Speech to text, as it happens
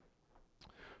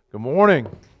Good morning.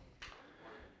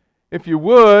 If you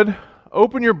would,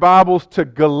 open your Bibles to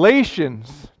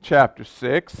Galatians chapter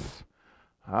 6.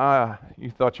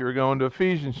 You thought you were going to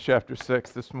Ephesians chapter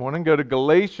 6 this morning. Go to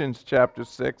Galatians chapter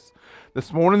 6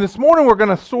 this morning. This morning we're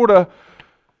going to sort of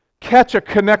catch a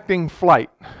connecting flight.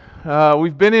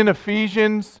 We've been in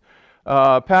Ephesians.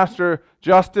 Pastor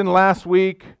Justin last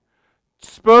week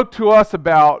spoke to us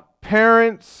about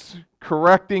parents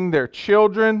correcting their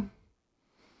children.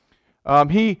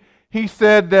 He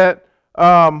said that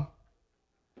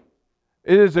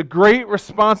it is a great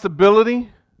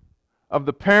responsibility of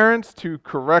the parents to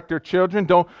correct their children.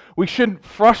 We shouldn't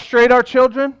frustrate our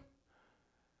children,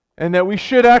 and that we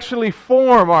should actually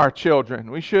form our children.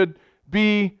 We should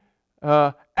be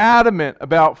adamant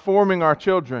about forming our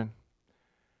children.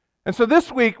 And so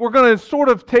this week we're going to sort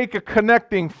of take a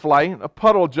connecting flight, a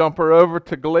puddle jumper over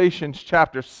to Galatians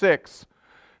chapter 6.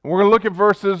 And we're going to look at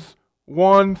verses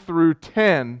 1 through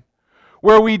 10,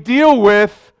 where we deal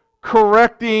with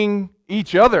correcting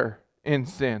each other in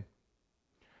sin.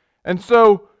 And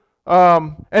so,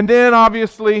 and then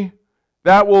obviously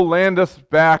that will land us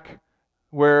back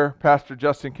where Pastor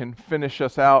Justin can finish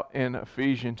us out in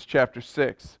Ephesians chapter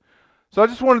 6. So I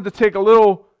just wanted to take a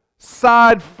little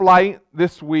side flight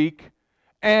this week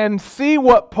and see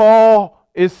what Paul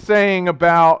is saying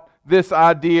about this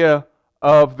idea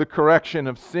of the correction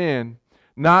of sin.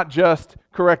 Not just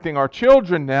correcting our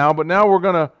children now, but now we're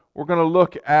gonna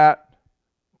look at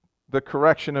the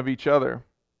correction of each other.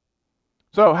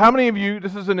 So how many of you,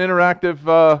 this is an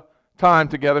interactive time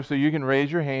together, so you can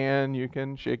raise your hand, you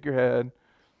can shake your head.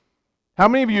 How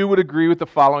many of you would agree with the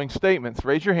following statements?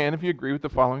 Raise your hand if you agree with the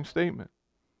following statement.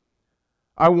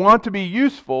 I want to be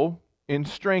useful in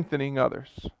strengthening others.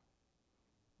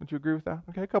 Would you agree with that?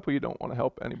 Okay, a couple of you don't want to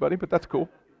help anybody, but that's cool.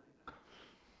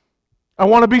 I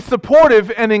want to be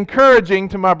supportive and encouraging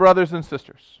to my brothers and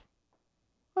sisters.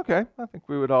 Okay, I think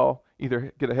we would all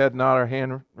either get a head nod or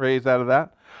hand raise out of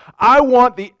that. I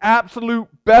want the absolute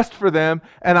best for them,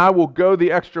 and I will go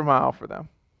the extra mile for them.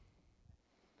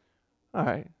 All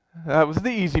right, that was the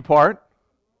easy part.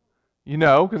 You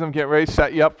know, because I'm getting ready to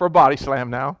set you up for a body slam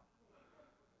now.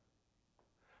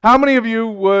 How many of you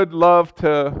would love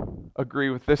to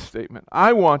agree with this statement?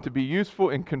 I want to be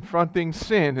useful in confronting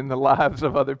sin in the lives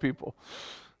of other people.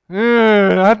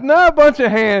 Not a bunch of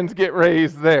hands get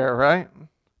raised there, right?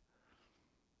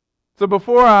 So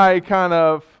before I kind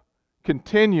of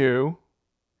continue,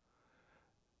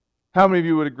 how many of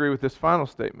you would agree with this final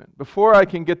statement? Before I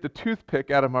can get the toothpick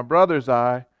out of my brother's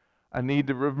eye, I need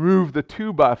to remove the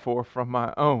 2x4 from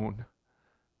my own,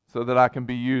 so that I can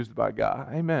be used by God.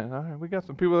 Amen. All right, we got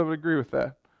some people that would agree with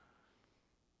that.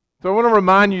 So I want to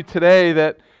remind you today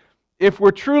that if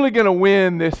we're truly going to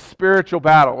win this spiritual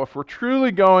battle, if we're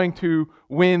truly going to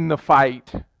win the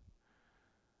fight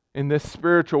in this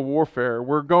spiritual warfare,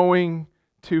 we're going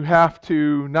to have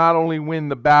to not only win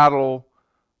the battle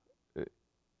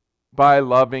by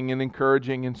loving and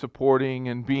encouraging and supporting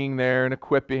and being there and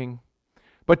equipping,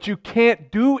 but you can't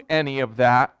do any of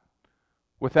that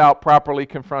without properly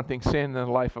confronting sin in the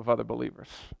life of other believers.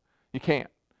 You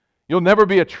can't. You'll never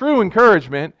be a true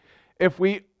encouragement if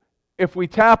we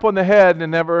tap on the head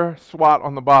and never swat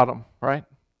on the bottom, right?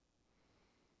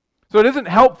 So it isn't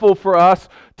helpful for us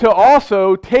to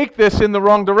also take this in the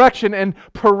wrong direction and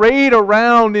parade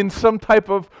around in some type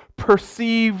of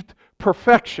perceived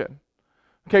perfection.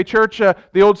 Okay, church,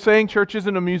 the old saying, church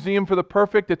isn't a museum for the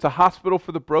perfect, it's a hospital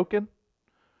for the broken.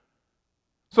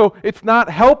 So it's not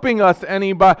helping us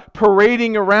any by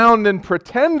parading around and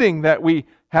pretending that we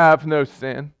have no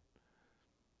sin.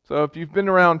 So if you've been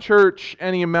around church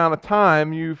any amount of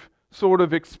time, you've sort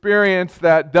of experienced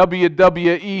that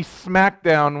WWE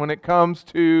smackdown when it comes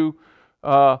to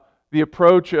the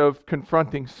approach of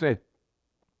confronting sin.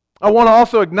 I want to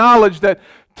also acknowledge that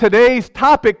today's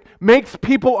topic makes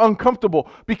people uncomfortable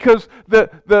because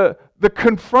the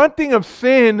confronting of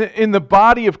sin in the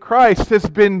body of Christ has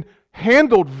been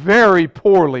handled very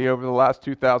poorly over the last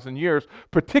 2,000 years,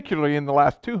 particularly in the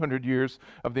last 200 years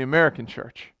of the American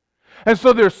church. And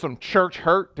so there's some church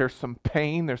hurt, there's some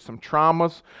pain, there's some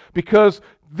traumas, because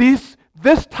this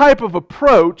type of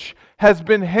approach has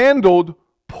been handled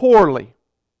poorly.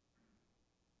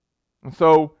 And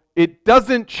so it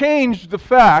doesn't change the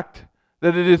fact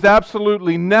that it is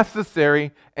absolutely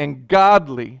necessary and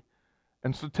godly.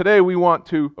 And so today we want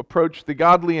to approach the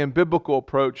godly and biblical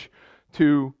approach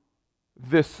to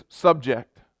this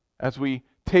subject as we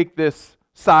take this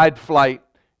side flight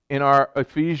in our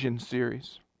Ephesians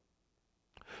series.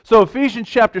 So Ephesians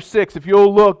chapter 6, if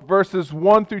you'll look verses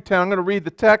 1 through 10, I'm going to read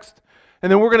the text,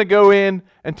 and then we're going to go in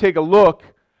and take a look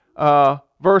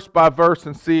verse by verse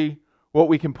and see what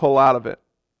we can pull out of it.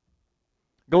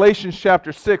 Galatians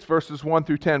chapter 6, verses 1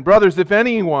 through 10. Brothers, if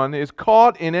anyone is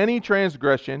caught in any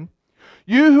transgression,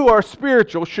 you who are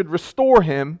spiritual should restore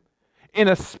him in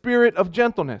a spirit of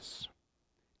gentleness.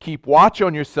 Keep watch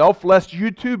on yourself, lest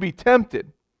you too be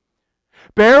tempted.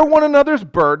 Bear one another's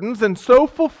burdens, and so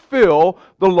fulfill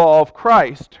the law of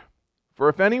Christ. For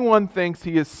if anyone thinks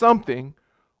he is something,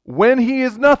 when he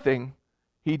is nothing,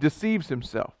 he deceives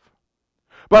himself.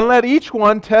 But let each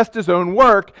one test his own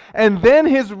work, and then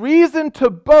his reason to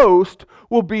boast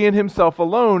will be in himself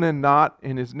alone and not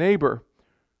in his neighbor.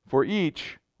 For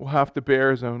each will have to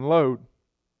bear his own load.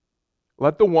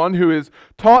 Let the one who is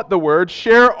taught the word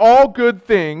share all good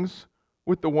things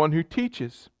with the one who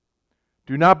teaches.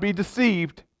 Do not be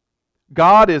deceived.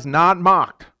 God is not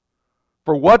mocked.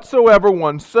 For whatsoever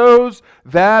one sows,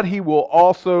 that he will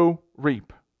also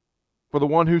reap. For the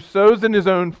one who sows in his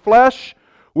own flesh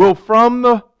will from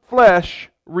the flesh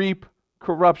reap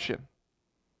corruption.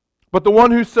 But the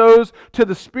one who sows to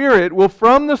the Spirit will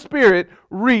from the Spirit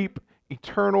reap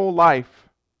eternal life.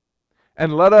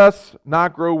 And let us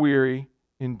not grow weary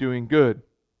in doing good.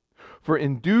 For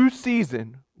in due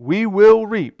season we will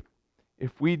reap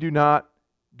if we do not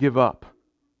give up.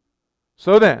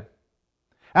 So then,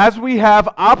 as we have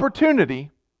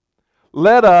opportunity,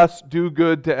 let us do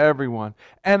good to everyone,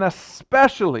 and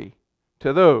especially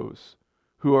to those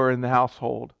who are in the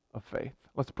household of faith.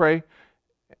 Let's pray.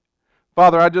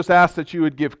 Father, I just ask that you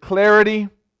would give clarity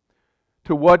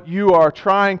to what you are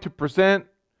trying to present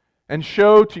and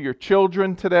show to your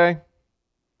children today.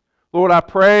 Lord, I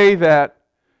pray that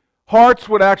hearts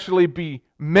would actually be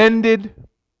mended.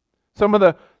 Some of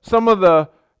the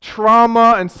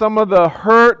trauma and some of the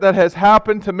hurt that has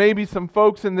happened to maybe some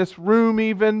folks in this room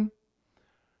even,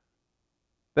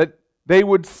 that they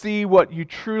would see what you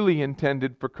truly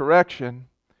intended for correction.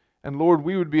 And Lord,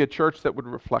 we would be a church that would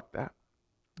reflect that.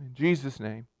 In Jesus'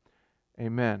 name,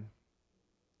 amen.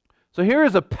 So here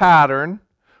is a pattern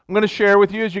I'm going to share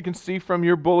with you, as you can see from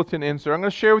your bulletin insert. I'm going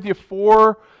to share with you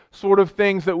 4 sort of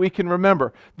things that we can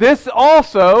remember. This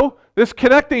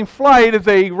connecting flight is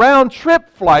a round trip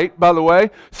flight, by the way.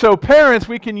 So parents,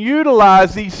 we can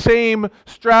utilize these same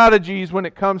strategies when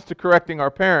it comes to correcting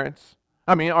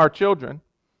our children.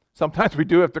 Sometimes we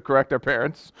do have to correct our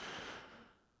parents.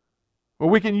 But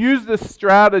we can use this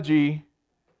strategy,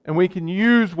 and we can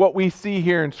use what we see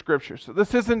here in Scripture. So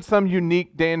this isn't some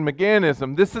unique Dan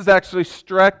Maganism. This is actually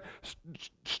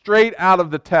straight out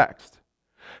of the text.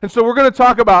 And so we're going to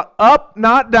talk about up,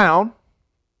 not down.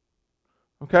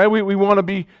 Okay, we want to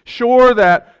be sure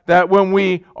that when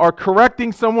we are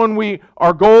correcting someone,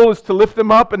 our goal is to lift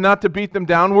them up and not to beat them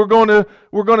down. We're going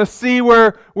to see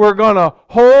where we're going to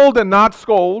hold and not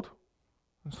scold.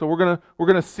 So we're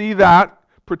going to see that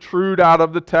protrude out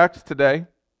of the text today.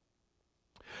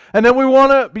 And then we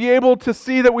want to be able to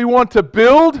see that we want to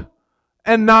build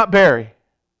and not bury.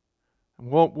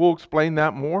 We'll explain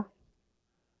that more.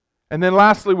 And then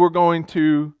lastly, we're going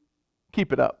to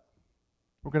keep it up.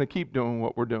 We're going to keep doing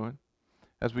what we're doing,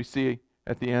 as we see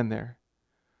at the end there.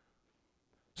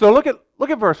 So look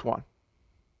at verse 1.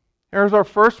 Here's our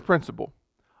first principle.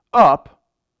 Up,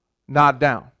 not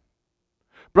down.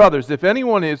 Brothers, if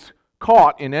anyone is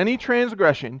caught in any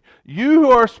transgression, you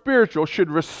who are spiritual should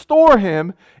restore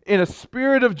him in a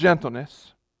spirit of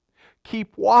gentleness.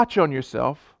 Keep watch on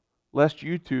yourself, lest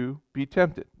you too be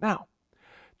tempted. Now,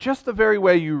 just the very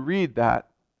way you read that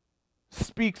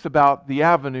speaks about the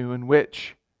avenue in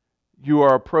which you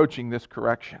are approaching this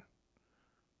correction.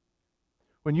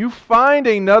 When you find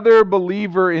another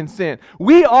believer in sin,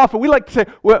 we like to say,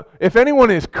 well, if anyone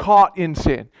is caught in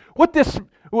sin,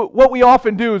 what we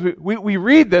often do is we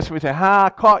read this and we say,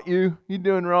 caught you, you're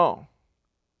doing wrong.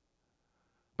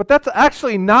 But that's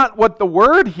actually not what the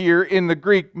word here in the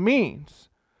Greek means.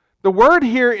 The word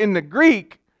here in the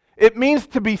Greek, it means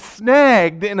to be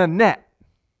snagged in a net.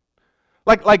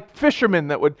 Like fishermen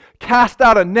that would cast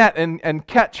out a net and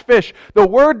catch fish. The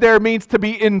word there means to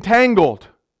be entangled.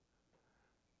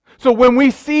 So when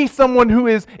we see someone who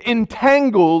is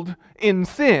entangled in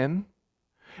sin,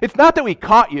 it's not that we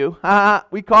caught you.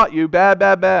 We caught you. Bad,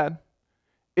 bad, bad.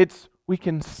 It's we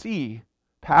can see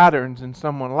patterns in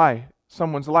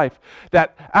someone's life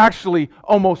that actually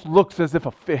almost looks as if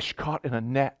a fish caught in a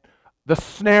net. The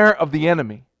snare of the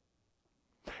enemy.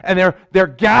 And they're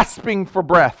gasping for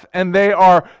breath. And they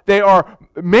are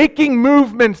making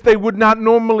movements they would not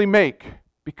normally make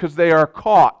because they are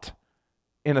caught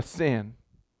in a sin.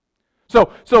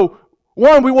 So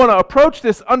one, we want to approach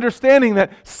this understanding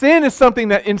that sin is something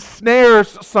that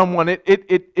ensnares someone.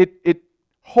 It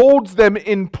holds them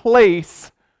in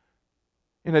place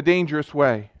in a dangerous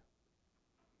way.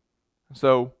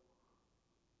 So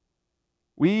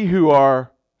We who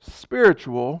are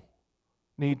spiritual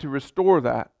need to restore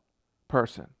that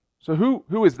person. So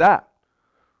who is that?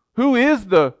 Who is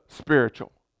the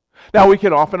spiritual? Now we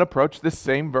can often approach this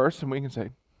same verse and we can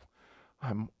say,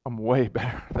 I'm way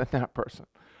better than that person.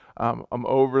 I'm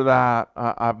over that.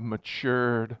 I've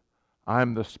matured.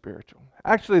 I'm the spiritual.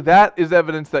 Actually, that is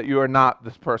evidence that you are not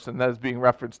this person that is being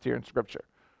referenced here in Scripture.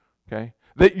 Okay?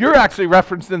 That you're actually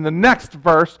referenced in the next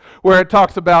verse where it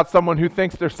talks about someone who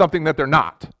thinks there's something that they're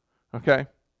not. Okay?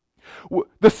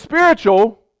 The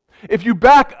spiritual, if you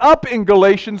back up in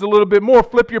Galatians a little bit more,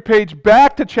 flip your page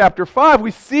back to chapter 5,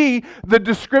 we see the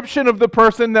description of the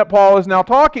person that Paul is now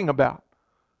talking about.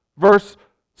 Verses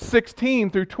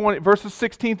 16 through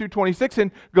 26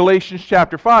 in Galatians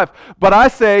chapter 5. But I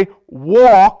say,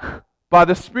 walk by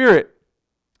the Spirit,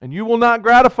 and you will not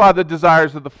gratify the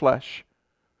desires of the flesh.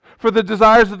 For the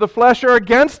desires of the flesh are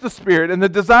against the Spirit, and the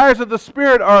desires of the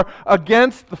Spirit are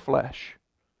against the flesh.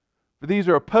 For these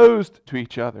are opposed to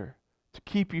each other, to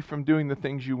keep you from doing the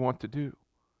things you want to do.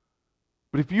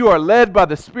 But if you are led by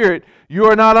the Spirit, you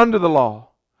are not under the law.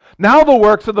 Now the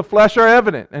works of the flesh are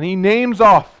evident, and he names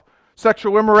off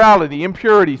sexual immorality,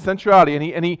 impurity, sensuality,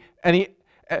 any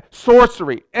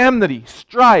sorcery, enmity,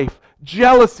 strife,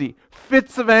 jealousy,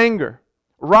 fits of anger,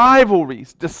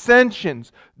 rivalries,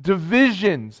 dissensions,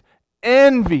 divisions,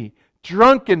 envy,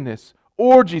 drunkenness,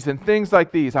 orgies, and things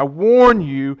like these. I warn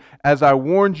you, as I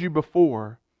warned you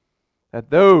before, that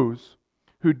those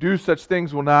who do such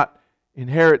things will not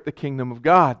inherit the kingdom of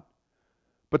God.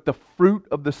 But the fruit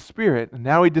of the Spirit, and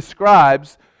now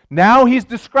he's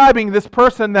describing this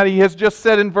person that he has just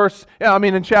said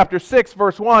in chapter 6,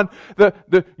 verse 1,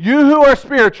 you who are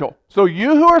spiritual. So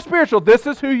you who are spiritual, this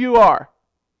is who you are.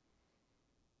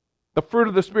 The fruit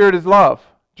of the Spirit is love,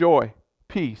 joy,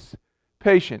 peace,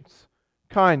 patience,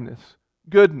 kindness,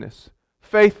 goodness,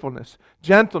 faithfulness,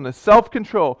 gentleness,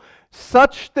 self-control.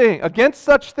 Against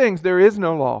such things there is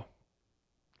no law.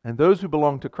 And those who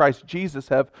belong to Christ Jesus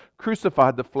have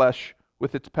crucified the flesh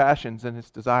with its passions and its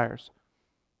desires.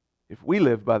 If we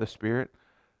live by the Spirit,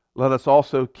 let us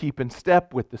also keep in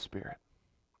step with the Spirit.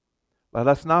 Let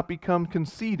us not become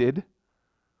conceited,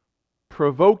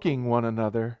 provoking one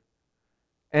another,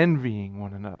 envying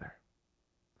one another.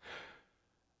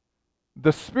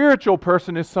 The spiritual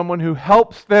person is someone who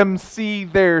helps them see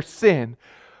their sin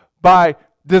by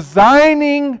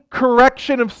designing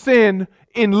correction of sin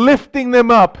in lifting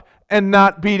them up and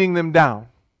not beating them down.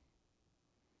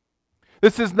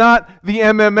 This is not the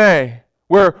MMA,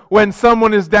 where when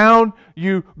someone is down,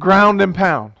 you ground and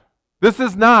pound. This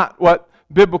is not what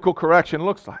biblical correction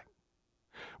looks like.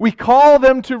 We call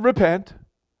them to repent,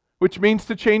 which means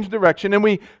to change direction, and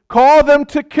we call them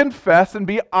to confess and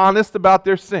be honest about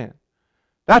their sin.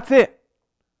 That's it.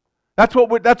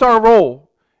 That's our role.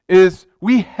 Is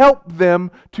we help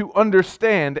them to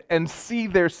understand and see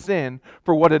their sin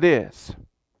for what it is.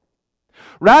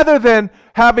 Rather than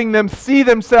having them see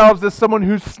themselves as someone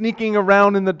who's sneaking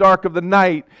around in the dark of the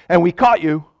night and we caught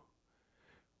you,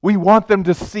 we want them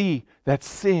to see that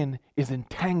sin is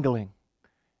entangling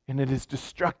and it is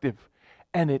destructive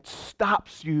and it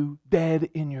stops you dead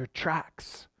in your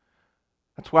tracks.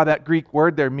 That's why that Greek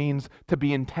word there means to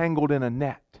be entangled in a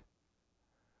net.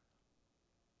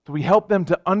 So we help them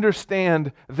to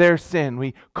understand their sin.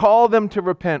 We call them to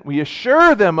repent. We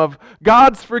assure them of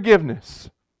God's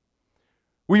forgiveness.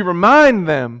 We remind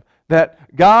them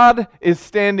that God is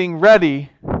standing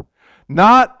ready,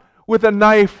 not with a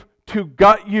knife to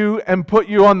gut you and put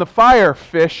you on the fire,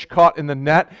 fish caught in the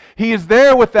net. He is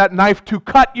there with that knife to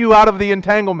cut you out of the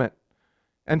entanglement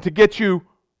and to get you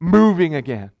moving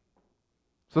again.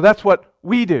 So that's what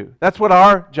we do. That's what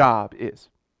our job is.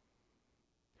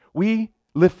 We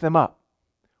lift them up.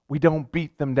 We don't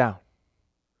beat them down.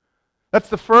 That's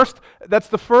the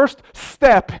first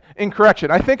step in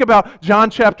correction. I think about John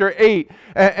chapter 8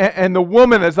 and the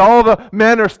woman as all the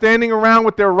men are standing around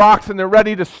with their rocks and they're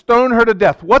ready to stone her to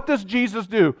death. What does Jesus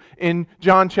do in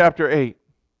John chapter 8?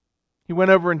 He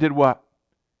went over and did what?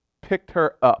 Picked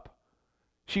her up.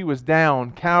 She was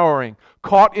down, cowering,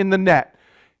 caught in the net.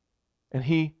 And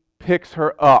he picks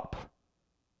her up.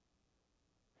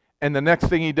 And the next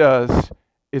thing he does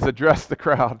is address the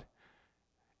crowd,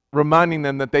 reminding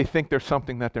them that they think they're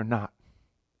something that they're not.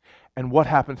 And what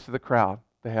happens to the crowd?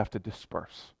 They have to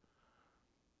disperse.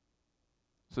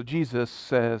 So Jesus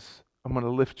says, I'm going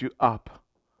to lift you up.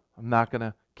 I'm not going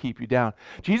to keep you down.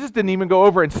 Jesus didn't even go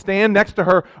over and stand next to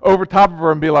her over top of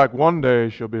her and be like, one day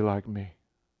she'll be like me.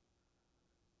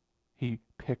 He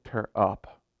picked her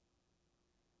up.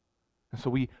 And so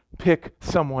we pick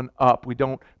someone up. We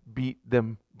don't beat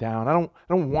them down. I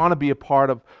don't want to be a part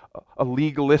of a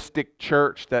legalistic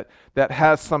church that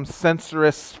has some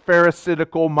censorious,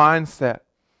 pharisaical mindset,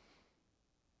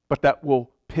 but that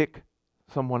will pick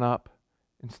someone up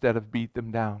instead of beat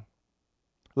them down.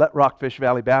 Let Rockfish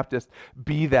Valley Baptist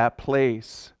be that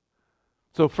place.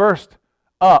 So first,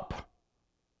 up,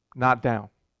 not down.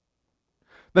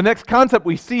 The next concept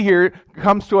we see here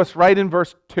comes to us right in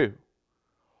verse 2.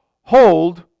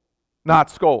 Hold, not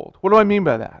scold. What do I mean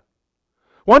by that?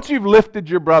 Once you've lifted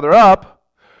your brother up,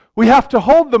 we have to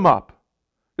hold them up.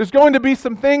 There's going to be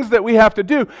some things that we have to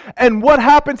do. And what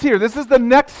happens here? This is the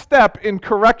next step in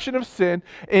correction of sin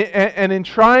and in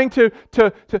trying to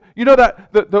you know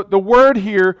that the word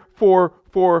here for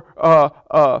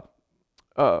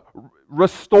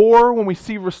restore, when we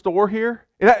see restore here,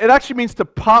 it actually means to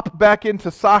pop back into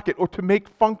socket or to make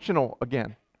functional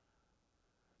again.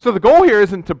 So the goal here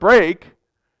isn't to break,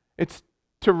 it's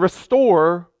to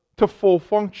restore to full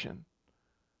function.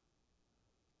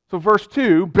 So verse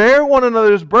 2, bear one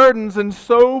another's burdens and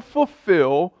so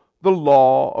fulfill the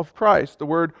law of Christ. The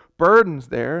word burdens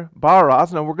there,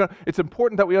 baras. Now it's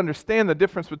important that we understand the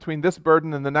difference between this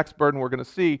burden and the next burden we're going to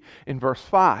see in verse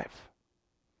 5.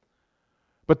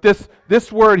 But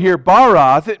this word here,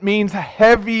 baras, it means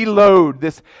heavy load,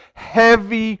 this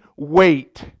heavy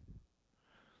weight.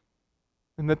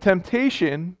 And the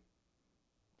temptation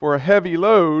for a heavy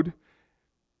load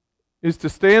is to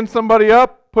stand somebody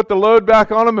up, put the load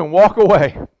back on them, and walk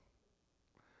away.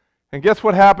 And guess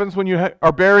what happens when you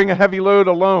are bearing a heavy load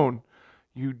alone?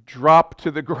 You drop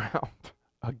to the ground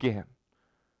again.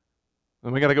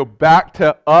 Then we got to go back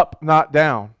to up, not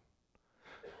down.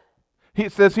 He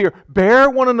says here, bear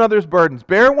one another's burdens,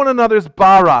 bear one another's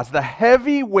baras, the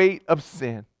heavy weight of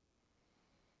sin.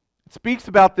 It speaks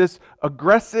about this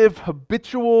aggressive,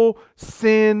 habitual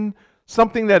sin,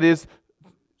 something that is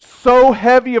so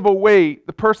heavy of a weight,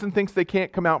 the person thinks they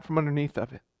can't come out from underneath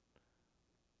of it.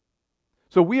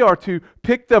 So we are to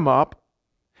pick them up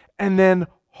and then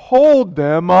hold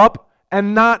them up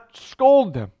and not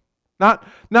scold them. Not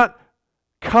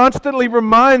constantly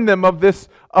remind them of this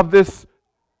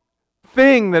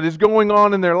thing that is going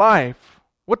on in their life.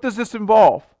 What does this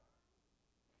involve?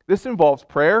 This involves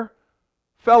prayer,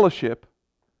 fellowship,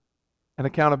 and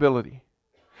accountability.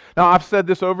 Now, I've said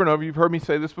this over and over. You've heard me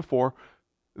say this before.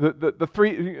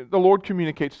 The Lord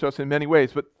communicates to us in many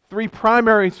ways, but three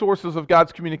primary sources of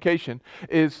God's communication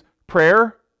is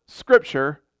prayer,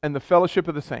 Scripture, and the fellowship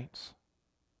of the saints.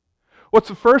 What's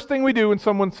the first thing we do when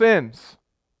someone sins?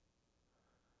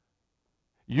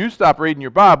 You stop reading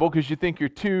your Bible because you think you're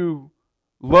too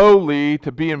lowly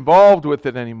to be involved with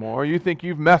it anymore. You think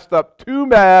you've messed up too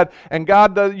bad, and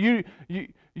God does. You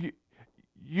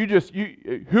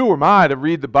who am I to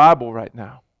read the Bible right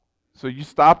now? So you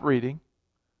stop reading.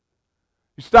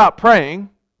 You stop praying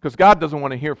because God doesn't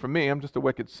want to hear from me. I'm just a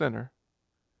wicked sinner.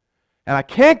 And I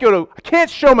can't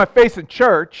show my face in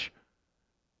church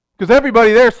because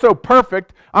everybody there is so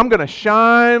perfect. I'm going to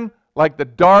shine like the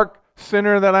dark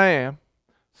sinner that I am.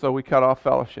 So we cut off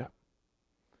fellowship.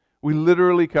 We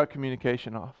literally cut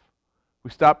communication off.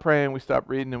 We stop praying, we stop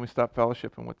reading, and we stop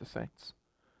fellowshipping with the saints.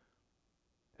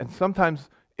 And sometimes,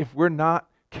 if we're not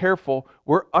careful,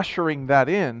 we're ushering that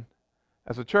in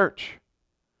as a church.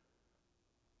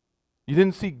 You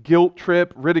didn't see guilt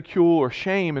trip, ridicule, or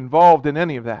shame involved in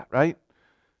any of that, right?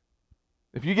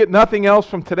 If you get nothing else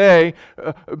from today,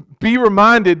 be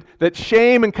reminded that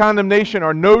shame and condemnation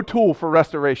are no tool for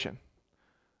restoration.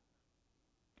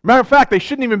 Matter of fact, they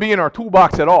shouldn't even be in our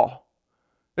toolbox at all.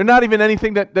 They're not even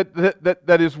anything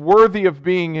that is worthy of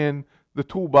being in the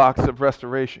toolbox of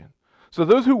restoration. So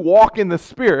those who walk in the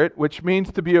Spirit, which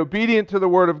means to be obedient to the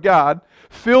Word of God,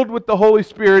 filled with the Holy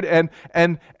Spirit and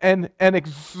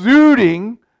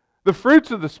exuding the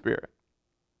fruits of the Spirit,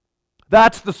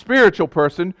 that's the spiritual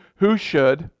person who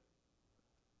should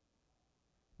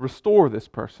restore this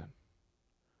person.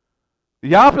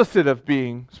 The opposite of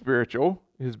being spiritual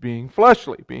is being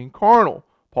fleshly, being carnal.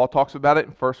 Paul talks about it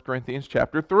in 1 Corinthians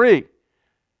chapter 3.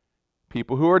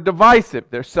 People who are divisive,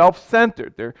 they're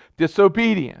self-centered, they're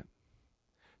disobedient.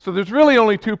 So there's really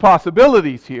only two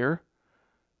possibilities here.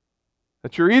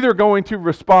 That you're either going to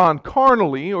respond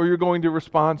carnally or you're going to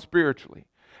respond spiritually.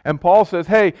 And Paul says,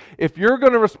 hey, if you're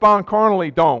going to respond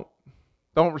carnally, don't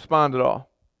respond at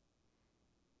all.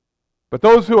 But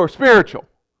those who are spiritual,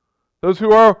 those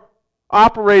who are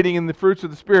operating in the fruits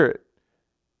of the Spirit,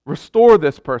 restore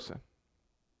this person.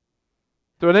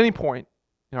 So at any point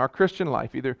in our Christian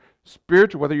life, either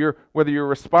spiritual, whether you're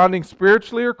responding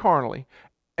spiritually or carnally,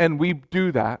 and we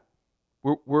do that,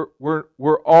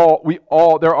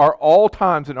 there are all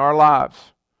times in our lives.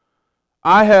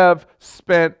 I have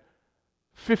spent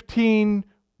 15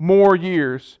 more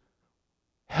years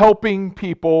helping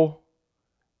people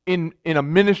in a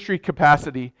ministry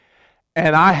capacity,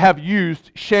 and I have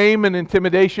used shame and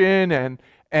intimidation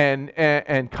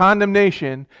and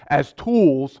condemnation as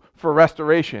tools for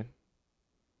restoration.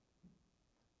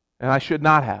 And I should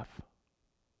not have.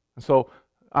 And so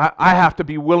I have to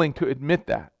be willing to admit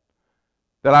that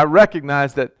I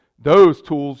recognize that those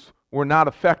tools were not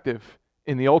effective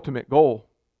in the ultimate goal.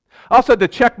 I also had to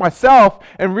check myself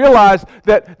and realize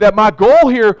that my goal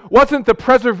here wasn't the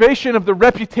preservation of the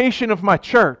reputation of my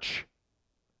church,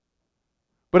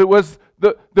 but it was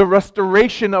the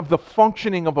restoration of the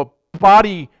functioning of a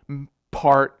body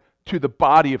part to the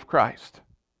body of Christ.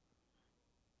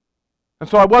 And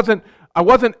so I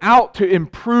wasn't out to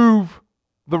improve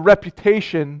the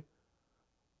reputation.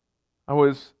 I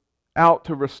was out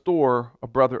to restore a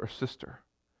brother or sister.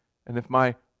 And if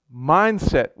my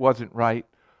mindset wasn't right,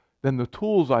 then the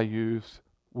tools I use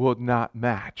would not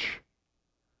match.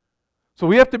 So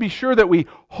we have to be sure that we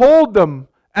hold them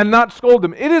and not scold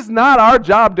them. It is not our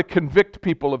job to convict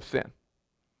people of sin.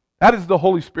 That is the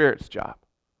Holy Spirit's job.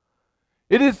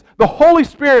 It is the Holy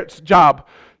Spirit's job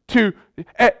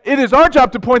it is our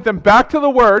job to point them back to the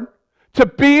Word, to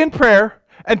be in prayer,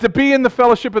 and to be in the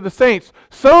fellowship of the saints,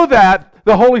 so that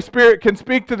the Holy Spirit can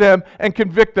speak to them and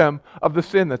convict them of the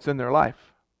sin that's in their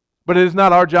life. But it is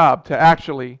not our job to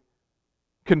actually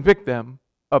convict them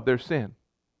of their sin.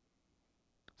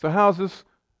 So how is this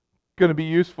going to be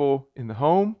useful in the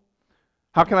home?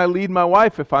 How can I lead my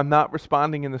wife if I'm not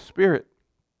responding in the Spirit?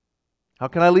 How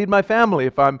can I lead my family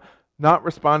if I'm not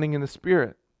responding in the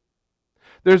Spirit?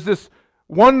 There's this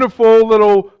wonderful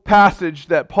little passage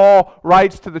that Paul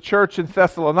writes to the church in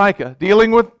Thessalonica,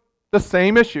 dealing with the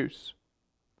same issues.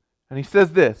 And he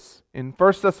says this in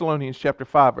 1 Thessalonians chapter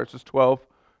 5, verses 12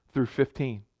 through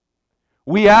 15.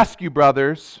 We ask you,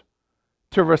 brothers,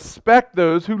 to respect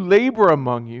those who labor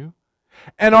among you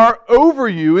and are over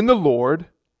you in the Lord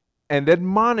and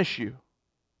admonish you,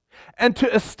 and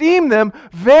to esteem them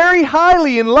very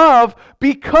highly in love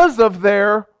because of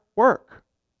their work.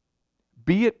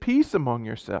 Be at peace among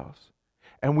yourselves.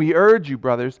 And we urge you,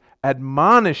 brothers,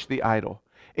 admonish the idle,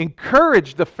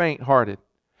 encourage the faint-hearted,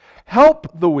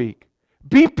 help the weak,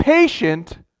 be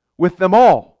patient with them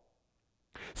all.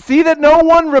 See that no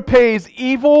one repays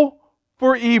evil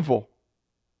for evil.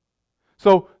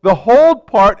 So the hold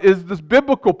part is this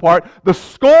biblical part. The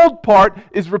scold part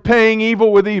is repaying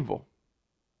evil with evil.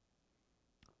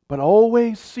 But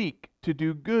always seek to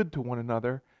do good to one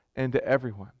another and to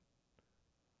everyone.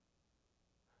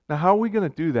 Now, how are we going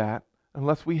to do that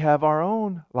unless we have our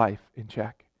own life in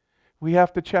check? We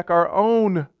have to check our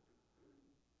own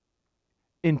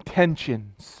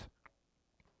intentions.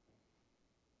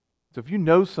 So if you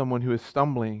know someone who is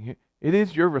stumbling, it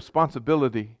is your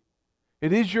responsibility.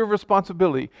 It is your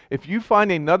responsibility. If you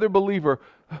find another believer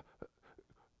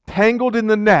tangled in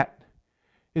the net,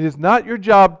 it is not your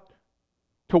job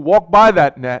to walk by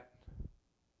that net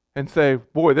and say,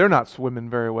 boy, they're not swimming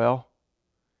very well.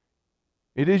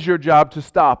 It is your job to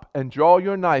stop and draw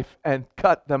your knife and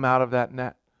cut them out of that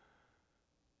net.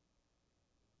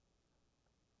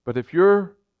 But if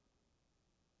your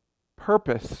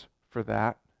purpose for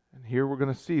that, and here we're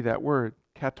going to see that word,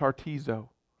 katartizo.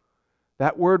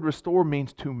 That word restore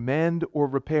means to mend or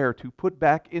repair, to put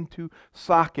back into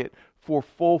socket for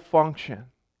full function.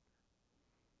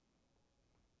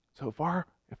 So if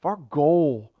our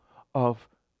goal of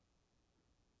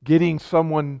getting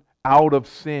someone out of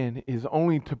sin is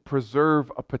only to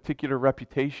preserve a particular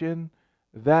reputation,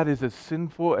 that is as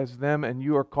sinful as them, and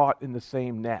you are caught in the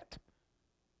same net.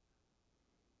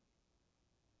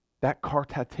 That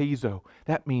kartatezo,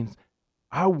 that means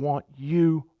I want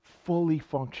you fully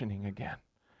functioning again.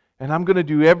 And I'm going to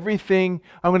do everything,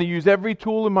 I'm going to use every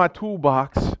tool in my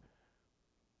toolbox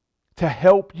to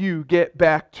help you get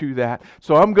back to that.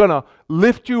 So I'm going to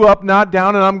lift you up, not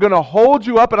down, and I'm going to hold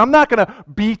you up, and I'm not going to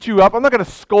beat you up. I'm not going to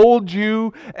scold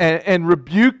you and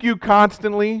rebuke you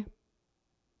constantly.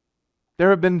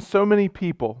 There have been so many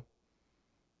people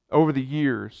over the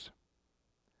years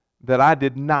that I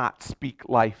did not speak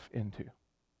life into.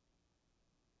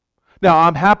 Now,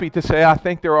 I'm happy to say I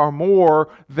think there are more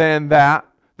than that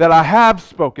I have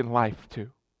spoken life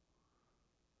to.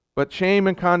 But shame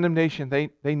and condemnation,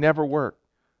 they never work,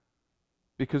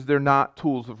 because they're not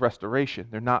tools of restoration.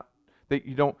 They're not.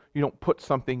 You don't put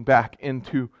something back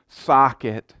into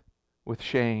socket with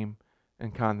shame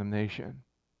and condemnation.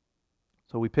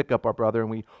 So we pick up our brother and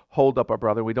we hold up our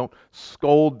brother. We don't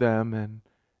scold them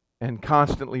and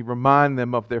constantly remind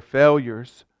them of their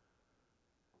failures.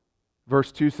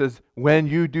 Verse 2 says, when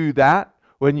you do that,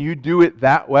 when you do it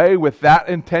that way, with that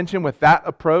intention, with that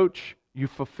approach, you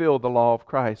fulfill the law of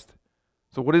Christ.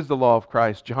 So what is the law of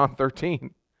Christ? John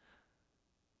 13.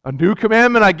 A new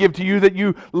commandment I give to you, that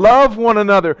you love one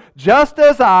another, just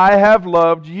as I have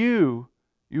loved you.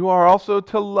 You are also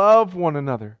to love one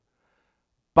another.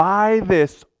 By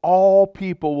this, all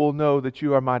people will know that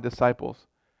you are my disciples,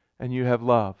 and you have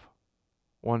love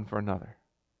one for another.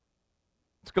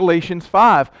 It's Galatians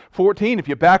 5:14. If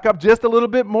you back up just a little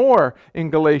bit more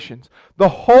in Galatians, the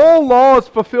whole law is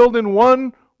fulfilled in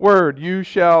one word: you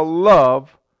shall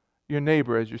love your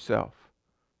neighbor as yourself.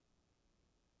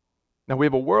 Now, we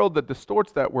have a world that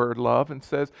distorts that word love and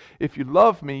says, if you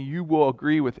love me, you will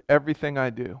agree with everything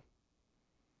I do.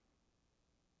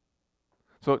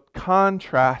 So it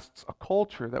contrasts a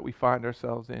culture that we find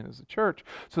ourselves in as a church.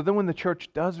 So then when the church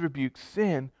does rebuke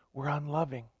sin, we're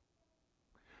unloving.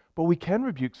 But we can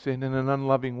rebuke sin in an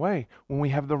unloving way when we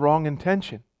have the wrong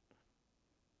intention.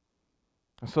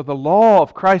 And so the law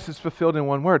of Christ is fulfilled in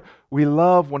one word: we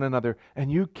love one another.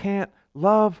 And you can't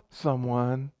love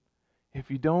someone if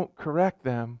you don't correct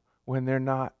them when they're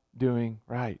not doing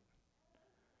right.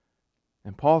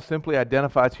 And Paul simply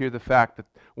identifies here the fact that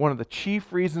one of the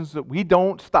chief reasons that we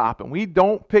don't stop and we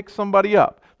don't pick somebody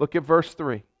up. Look at verse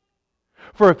 3.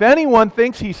 For if anyone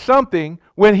thinks he's something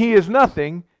when he is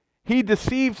nothing, he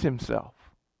deceives himself.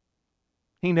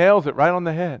 He nails it right on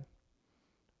the head.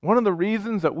 One of the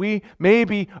reasons that we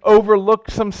maybe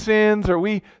overlook some sins, or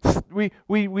we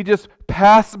just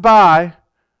pass by,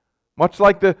 much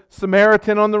like the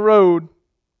Samaritan on the road,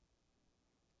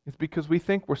 is because we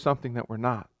think we're something that we're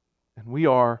not. And we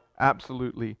are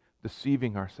absolutely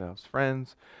deceiving ourselves.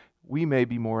 Friends, we may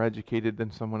be more educated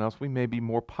than someone else. We may be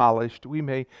more polished.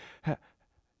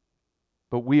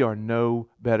 But we are no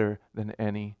better than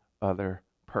any other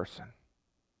person,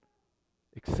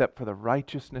 except for the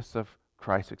righteousness of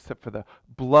Christ, except for the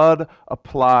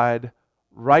blood-applied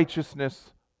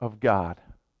righteousness of God.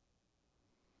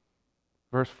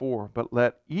 Verse 4, but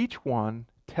let each one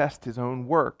test his own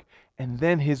work, and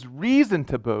then his reason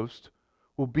to boast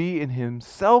will be in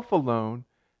himself alone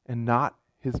and not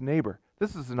his neighbor.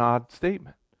 This is an odd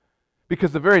statement,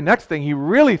 because the very next thing, he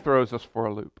really throws us for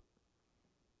a loop.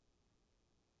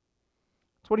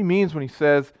 That's what he means when he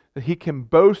says that he can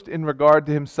boast in regard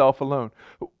to himself alone.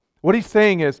 What he's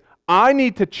saying is, I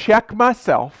need to check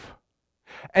myself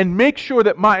and make sure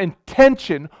that my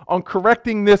intention on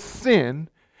correcting this sin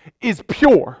is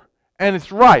pure and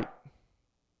it's right.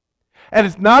 And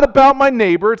it's not about my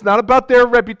neighbor, it's not about their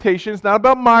reputation, it's not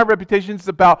about my reputation, it's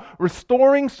about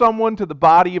restoring someone to the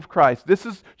body of Christ. This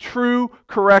is true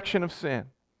correction of sin.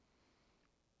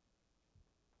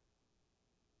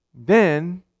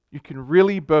 Then you can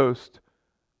really boast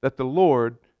that the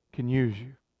Lord can use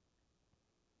you.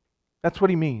 That's what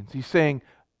he means. He's saying,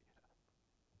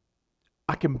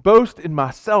 I can boast in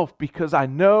myself because I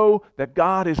know that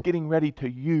God is getting ready to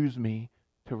use me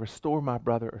to restore my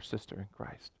brother or sister in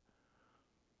Christ.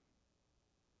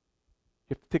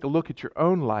 You have to take a look at your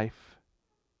own life.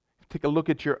 Take a look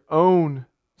at your own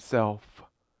self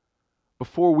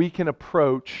before we can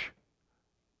approach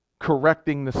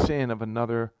correcting the sin of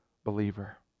another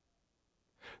believer.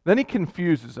 Then he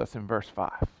confuses us in verse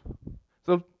 5.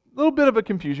 So a little bit of a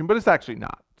confusion, but it's actually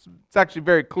not. It's actually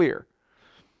very clear.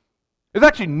 There's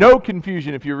actually no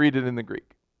confusion if you read it in the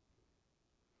Greek.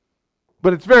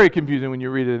 But it's very confusing when you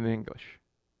read it in English.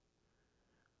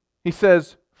 He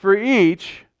says, for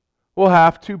each will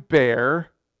have to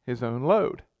bear his own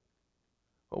load.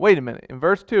 Well, wait a minute. In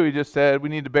verse 2, he just said we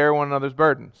need to bear one another's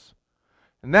burdens.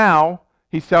 And now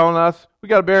he's telling us we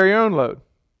got to bear your own load.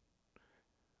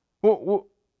 Well,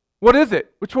 what is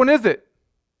it? Which one is it?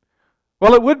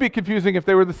 Well, it would be confusing if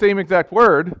they were the same exact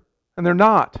word, and they're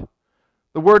not.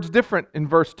 The word's different. In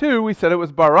verse 2, we said it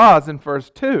was baraz in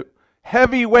verse 2.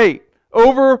 Heavy weight,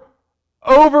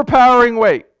 overpowering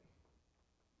weight.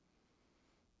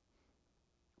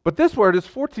 But this word is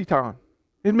fortiton.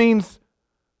 It means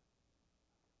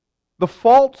the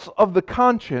faults of the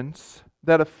conscience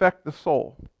that affect the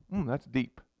soul. That's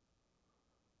deep.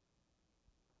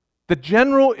 The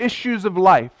general issues of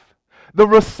life, the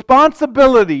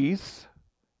responsibilities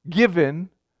given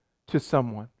to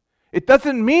someone. It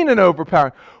doesn't mean an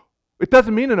overpowering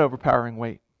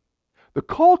weight. The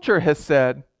culture has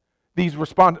said these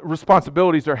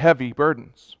responsibilities are heavy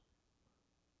burdens.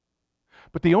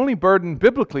 But the only burden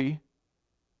biblically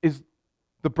is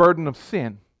the burden of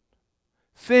sin.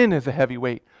 Sin is a heavy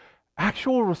weight.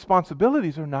 Actual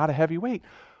responsibilities are not a heavy weight.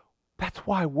 That's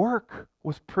why work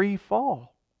was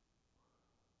pre-fall.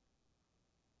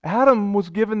 Adam was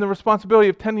given the responsibility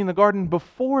of tending the garden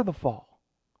before the fall.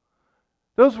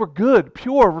 Those were good,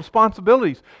 pure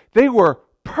responsibilities. They were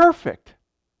perfect.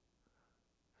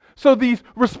 So these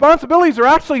responsibilities are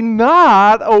actually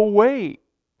not a weight.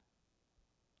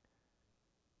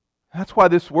 That's why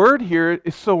this word here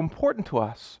is so important to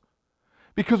us.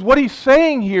 Because what he's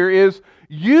saying here is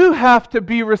you have to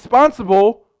be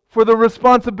responsible for the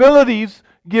responsibilities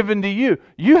given to you.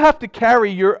 You have to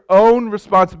carry your own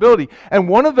responsibility. And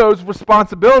one of those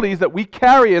responsibilities that we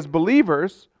carry as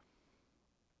believers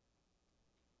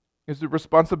is the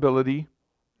responsibility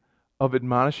of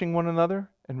admonishing one another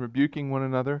and rebuking one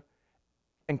another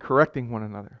and correcting one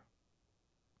another.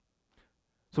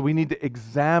 So we need to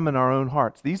examine our own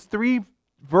hearts. These three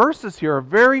verses here are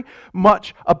very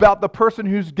much about the person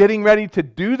who's getting ready to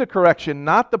do the correction,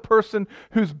 not the person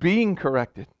who's being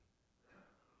corrected.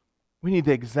 We need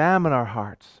to examine our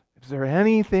hearts. Is there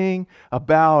anything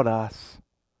about us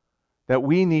that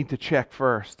we need to check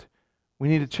first? We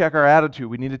need to check our attitude.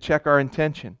 We need to check our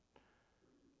intention.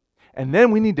 And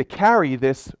then we need to carry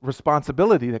this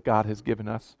responsibility that God has given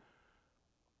us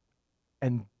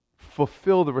and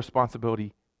fulfill the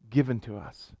responsibility given to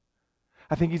us.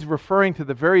 I think he's referring to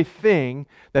the very thing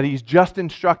that he's just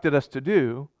instructed us to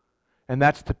do, and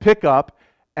that's to pick up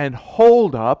and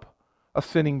hold up a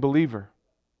sinning believer.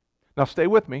 Now stay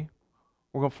with me.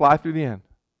 We're going to fly through the end.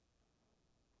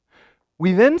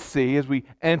 We then see, as we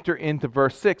enter into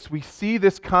verse 6, we see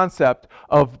this concept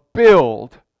of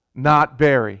build, not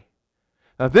bury.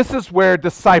 Now this is where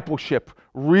discipleship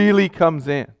really comes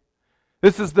in.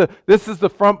 This is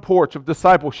the front porch of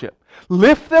discipleship.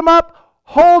 Lift them up,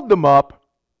 hold them up,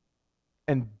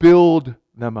 and build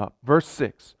them up. Verse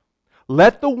 6.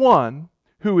 Let the one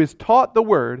who is taught the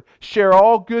word share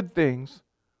all good things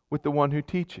with the one who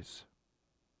teaches.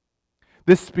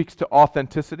 This speaks to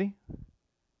authenticity.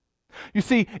 You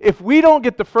see, if we don't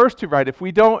get the first two right, if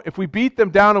we beat them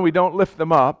down and we don't lift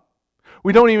them up,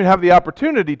 we don't even have the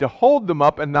opportunity to hold them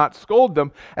up and not scold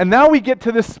them. And now we get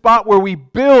to this spot where we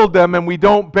build them and we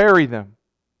don't bury them.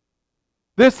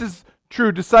 This is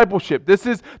true discipleship. This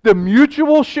is the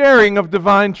mutual sharing of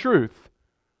divine truth.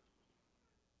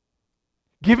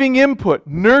 Giving input,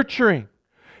 nurturing,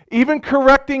 even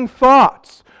correcting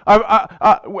thoughts.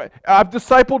 I've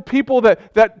discipled people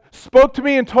that spoke to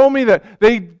me and told me that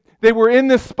they were in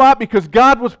this spot because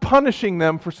God was punishing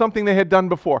them for something they had done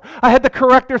before. I had to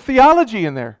correct their theology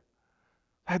in there.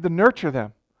 I had to nurture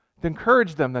them, to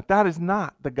encourage them that is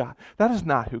not the God. That is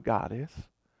not who God is.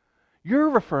 You're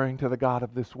referring to the God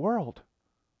of this world.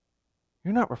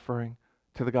 You're not referring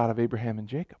to the God of Abraham and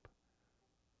Jacob.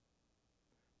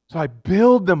 So I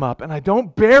build them up and I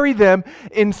don't bury them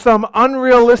in some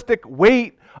unrealistic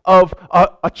weight of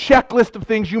a checklist of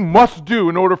things you must do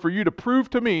in order for you to prove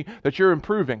to me that you're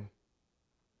improving.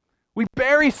 We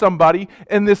bury somebody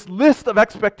in this list of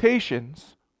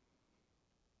expectations.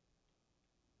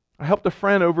 I helped a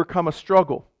friend overcome a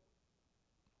struggle.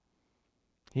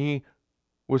 He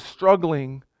was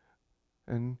struggling,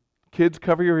 and kids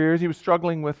cover your ears, he was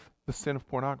struggling with the sin of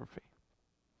pornography.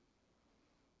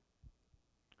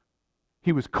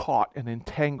 He was caught and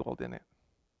entangled in it.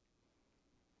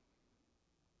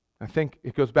 I think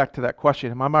it goes back to that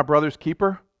question, am I my brother's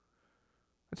keeper?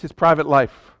 That's his private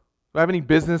life. Do I have any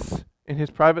business in his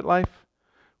private life?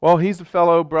 Well, he's a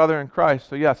fellow brother in Christ,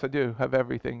 so yes, I do have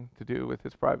everything to do with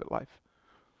his private life.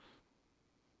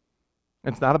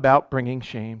 It's not about bringing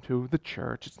shame to the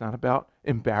church. It's not about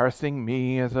embarrassing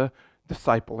me as a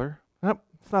discipler. No,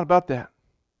 it's not about that.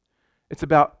 It's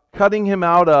about cutting him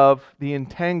out of the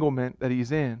entanglement that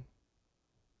he's in.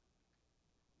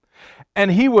 And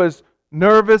he was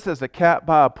nervous as a cat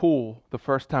by a pool the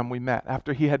first time we met,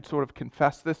 after he had sort of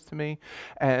confessed this to me.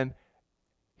 And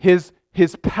his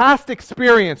past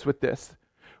experience with this,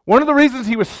 one of the reasons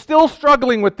he was still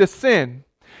struggling with this sin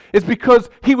is because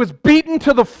he was beaten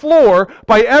to the floor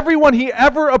by everyone he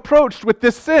ever approached with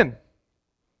this sin.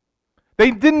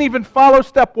 They didn't even follow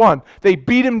step one. They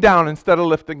beat him down instead of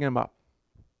lifting him up.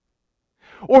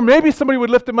 Or maybe somebody would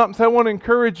lift him up and say, I want to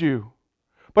encourage you.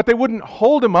 But they wouldn't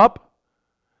hold him up.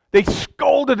 They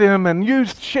scolded him and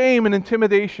used shame and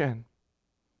intimidation.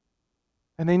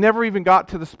 And they never even got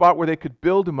to the spot where they could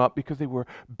build him up because they were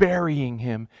burying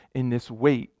him in this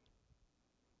weight.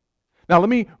 Now let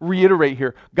me reiterate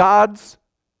here. God's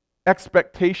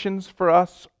expectations for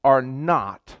us are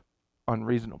not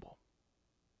unreasonable.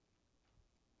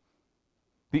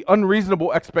 The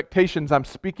unreasonable expectations I'm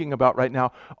speaking about right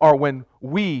now are when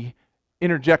we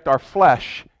interject our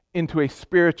flesh into a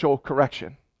spiritual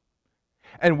correction.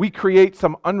 And we create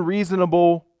some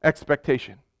unreasonable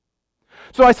expectation.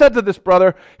 So I said to this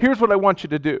brother, here's what I want you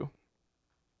to do.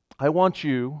 I want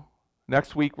you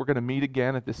Next week, we're going to meet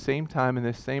again at the same time in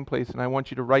this same place, and I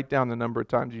want you to write down the number of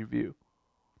times you view.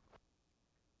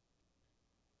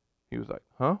 He was like,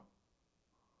 huh?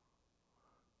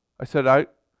 I said, I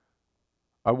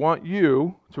want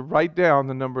you to write down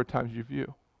the number of times you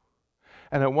view.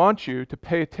 And I want you to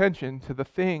pay attention to the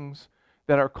things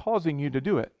that are causing you to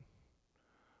do it.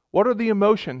 What are the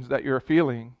emotions that you're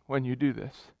feeling when you do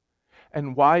this?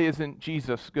 And why isn't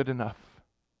Jesus good enough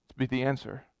to be the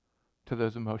answer to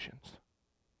those emotions?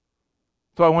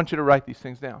 So I want you to write these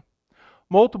things down.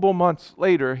 Multiple months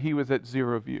later, he was at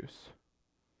 0 views.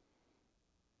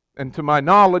 And to my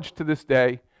knowledge, to this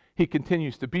day, he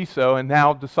continues to be so, and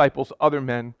now disciples other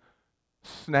men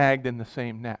snagged in the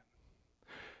same net.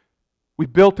 We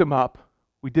built him up.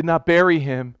 We did not bury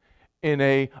him in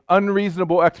an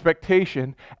unreasonable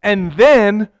expectation, and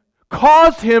then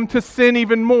cause him to sin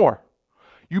even more.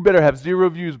 You better have 0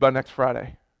 views by next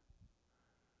Friday.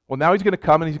 Well, now he's going to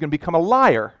come and he's going to become a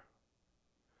liar.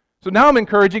 So now I'm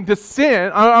encouraging to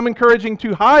sin. I'm encouraging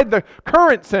to hide the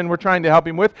current sin we're trying to help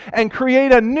him with and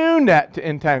create a new net to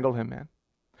entangle him in.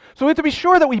 So we have to be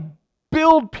sure that we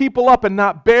build people up and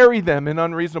not bury them in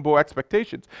unreasonable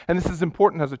expectations. And this is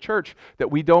important as a church,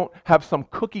 that we don't have some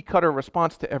cookie cutter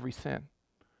response to every sin.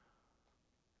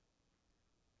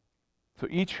 So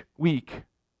each week,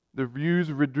 the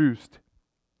views reduced.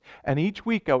 And each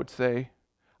week I would say,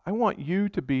 I want you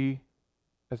to be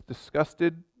as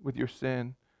disgusted with your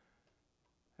sin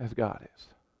as God is.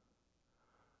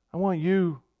 I want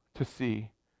you to see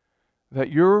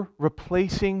that you're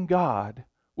replacing God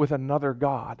with another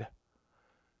God.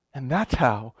 And that's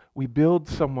how we build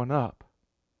someone up.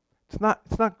 It's not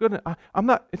good.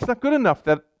 It's not good enough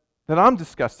that I'm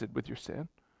disgusted with your sin.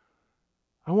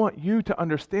 I want you to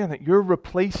understand that you're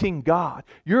replacing God.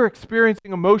 You're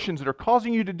experiencing emotions that are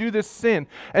causing you to do this sin.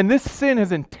 And this sin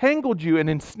has entangled you and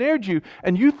ensnared you.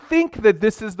 And you think that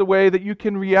this is the way that you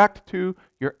can react to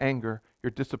your anger, your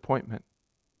disappointment,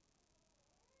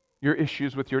 your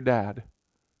issues with your dad,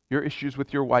 your issues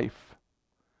with your wife.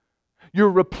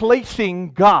 You're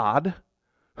replacing God,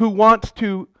 who wants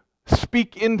to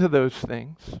speak into those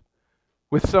things,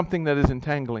 with something that is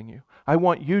entangling you. I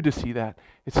want you to see that.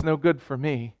 It's no good for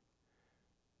me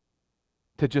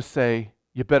to just say,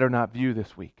 you better not view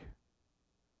this week.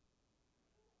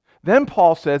 Then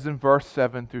Paul says in verse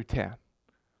 7 through 10.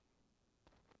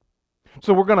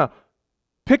 So we're going to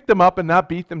pick them up and not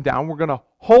beat them down. We're going to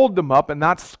hold them up and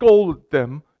not scold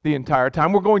them the entire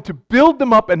time. We're going to build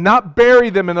them up and not bury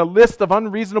them in a list of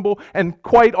unreasonable and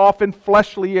quite often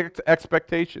fleshly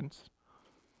expectations.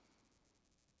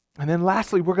 And then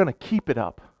lastly, we're going to keep it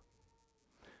up.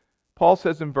 Paul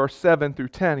says in verse 7 through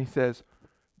 10, he says,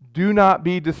 do not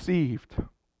be deceived.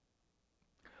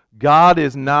 God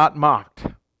is not mocked.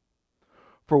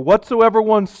 For whatsoever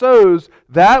one sows,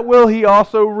 that will he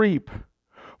also reap.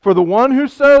 For the one who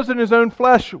sows in his own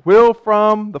flesh will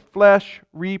from the flesh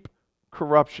reap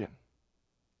corruption.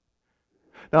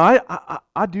 Now,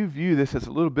 I do view this as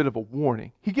a little bit of a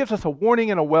warning. He gives us a warning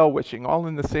and a well-wishing, all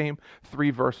in the same 3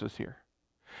 verses here.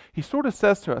 He sort of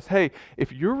says to us, hey,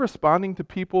 if you're responding to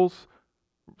people's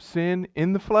sin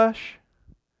in the flesh,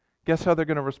 guess how they're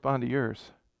going to respond to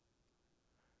yours?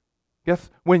 Guess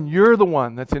when you're the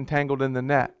one that's entangled in the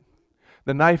net,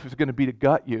 the knife is going to be to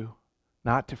gut you,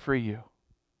 not to free you.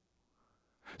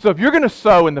 So if you're going to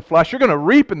sow in the flesh, you're going to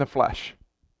reap in the flesh.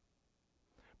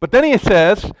 But then he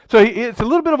says, so it's a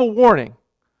little bit of a warning.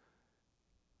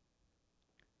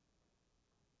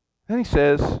 Then he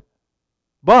says,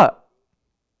 but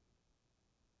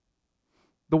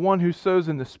the one who sows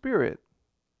in the Spirit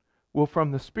will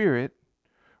from the Spirit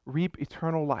reap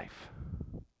eternal life.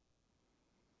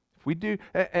 If we do,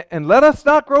 and let us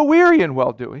not grow weary in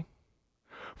well-doing,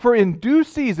 for in due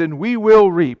season we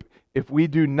will reap if we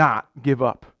do not give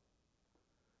up.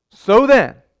 So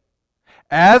then,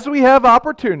 as we have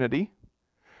opportunity,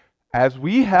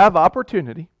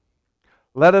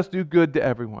 let us do good to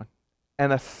everyone,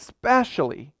 and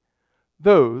especially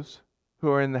those who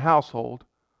are in the household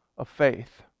of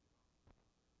faith.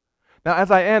 Now,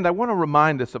 as I end, I want to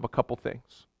remind us of a couple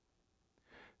things.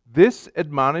 This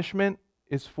admonishment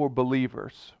is for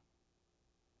believers.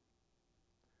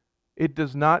 It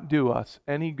does not do us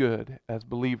any good as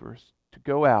believers to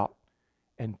go out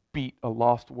and beat a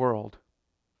lost world.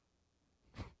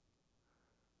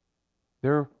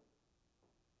 They're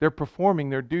performing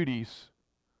their duties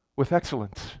with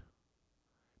excellence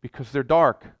because they're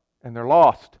dark and they're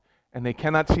lost and they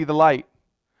cannot see the light.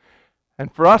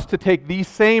 And for us to take these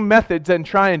same methods and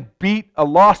try and beat a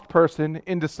lost person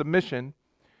into submission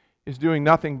is doing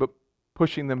nothing but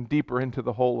pushing them deeper into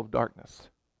the hole of darkness.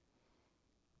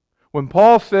 When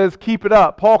Paul says, keep it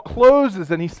up, Paul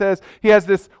closes and he says he has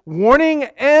this warning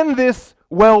and this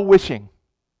well-wishing.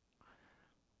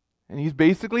 And he's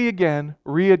basically, again,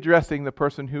 readdressing the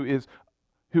person who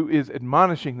is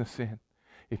admonishing the sin.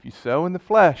 If you sow in the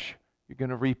flesh, you're going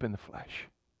to reap in the flesh.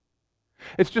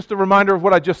 It's just a reminder of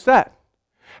what I just said.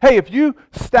 Hey, if you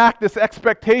stack this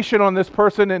expectation on this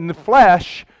person in the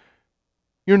flesh,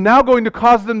 you're now going to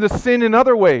cause them to sin in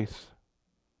other ways.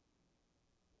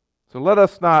 So let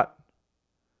us not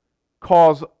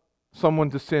cause someone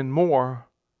to sin more,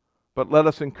 but let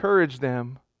us encourage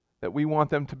them that we want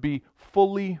them to be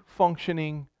fully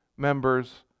functioning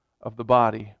members of the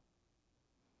body.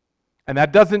 And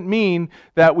that doesn't mean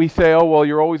that we say, oh, well,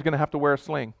 you're always going to have to wear a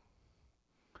sling.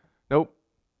 Nope.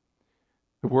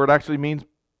 The word actually means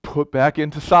put back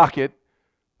into socket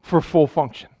for full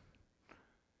function.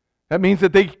 That means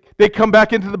that they come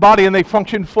back into the body and they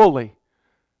function fully.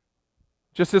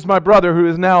 Just as my brother, who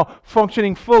is now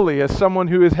functioning fully as someone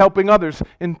who is helping others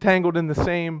entangled in the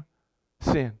same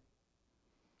sin.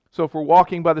 So if we're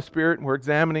walking by the Spirit and we're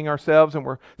examining ourselves and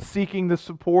we're seeking the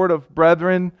support of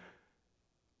brethren,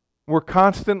 we're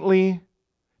constantly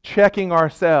checking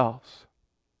ourselves.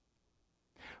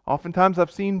 Oftentimes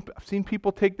I've seen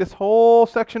people take this whole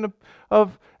section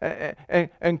of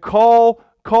and call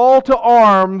to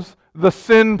arms the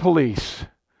sin police.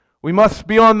 We must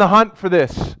be on the hunt for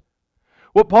this.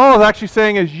 What Paul is actually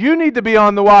saying is you need to be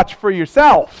on the watch for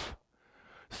yourself.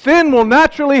 Sin will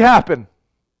naturally happen.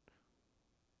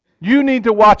 You need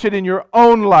to watch it in your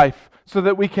own life so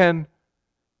that we can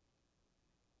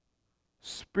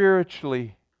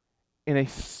spiritually, in a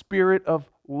spirit of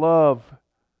love,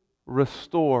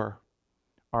 restore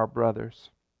our brothers.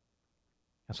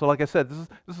 And so, like I said,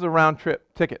 this is a round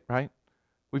trip ticket, right?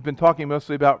 We've been talking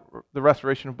mostly about the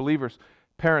restoration of believers.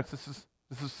 Parents, this is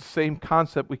the same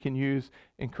concept we can use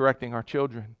in correcting our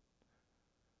children.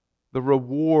 The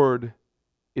reward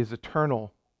is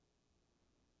eternal.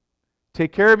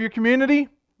 Take care of your community?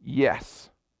 Yes.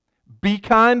 Be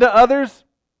kind to others?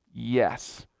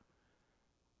 Yes.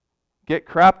 Get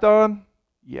crapped on?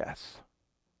 Yes.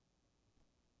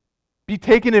 Be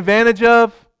taken advantage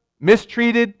of?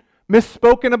 Mistreated?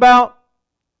 Misspoken about?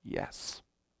 Yes.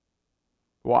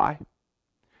 Why?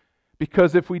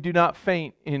 Because if we do not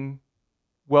faint in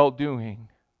well-doing,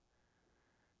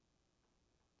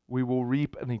 we will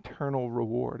reap an eternal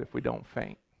reward if we don't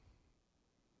faint.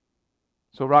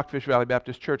 So Rockfish Valley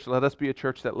Baptist Church, let us be a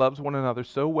church that loves one another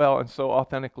so well and so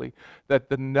authentically that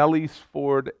the Nellies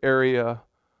Ford area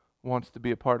wants to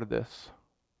be a part of this.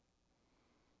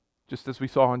 Just as we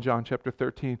saw in John chapter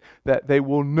 13, that they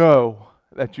will know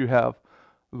that you have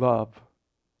love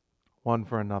one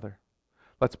for another.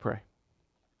 Let's pray.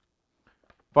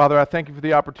 Father, I thank you for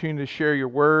the opportunity to share your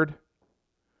word.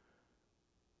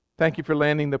 Thank you for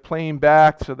landing the plane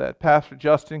back so that Pastor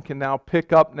Justin can now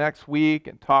pick up next week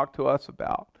and talk to us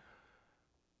about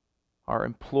our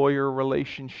employer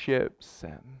relationships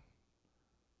and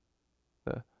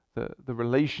the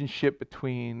relationship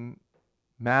between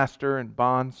master and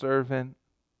bondservant.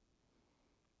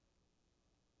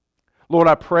 Lord,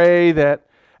 I pray that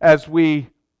as we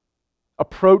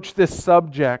approach this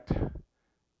subject,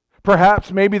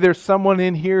 perhaps maybe there's someone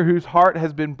in here whose heart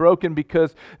has been broken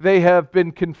because they have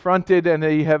been confronted and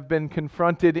they have been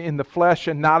confronted in the flesh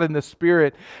and not in the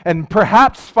spirit. And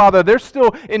perhaps, Father, they're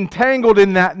still entangled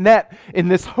in that net, in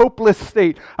this hopeless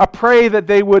state. I pray that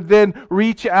they would then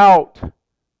reach out,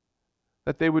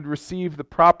 that they would receive the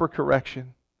proper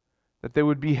correction, that they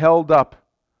would be held up,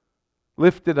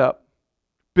 lifted up,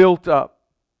 built up.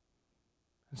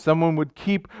 And someone would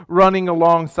keep running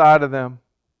alongside of them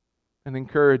and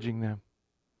encouraging them.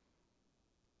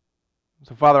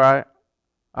 So, Father,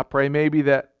 I pray maybe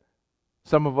that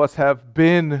some of us have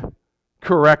been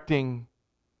correcting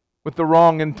with the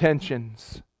wrong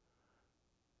intentions.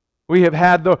 We have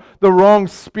had the wrong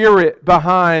spirit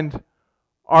behind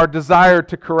our desire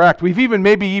to correct. We've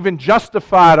maybe even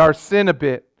justified our sin a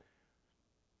bit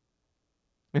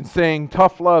in saying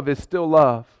tough love is still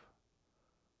love.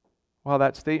 While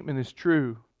that statement is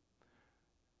true,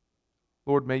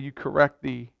 Lord, may you correct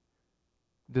the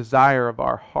desire of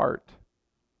our heart,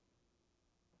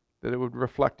 that it would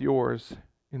reflect yours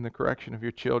in the correction of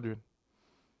your children.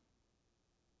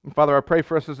 And Father, I pray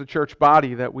for us as a church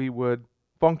body that we would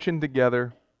function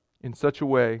together in such a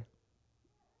way,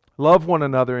 love one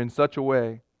another in such a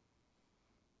way,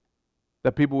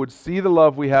 that people would see the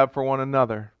love we have for one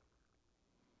another,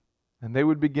 and they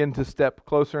would begin to step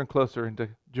closer and closer into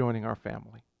joining our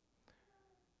family.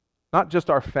 Not just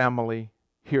our family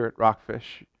here at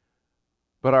Rockfish,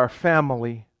 but our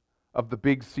family of the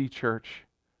Big C Church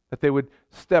that they would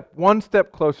step one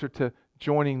step closer to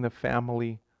joining the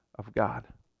family of God,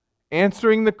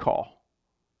 answering the call.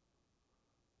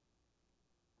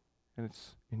 And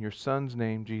it's in your Son's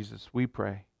name, Jesus, we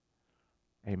pray.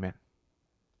 Amen.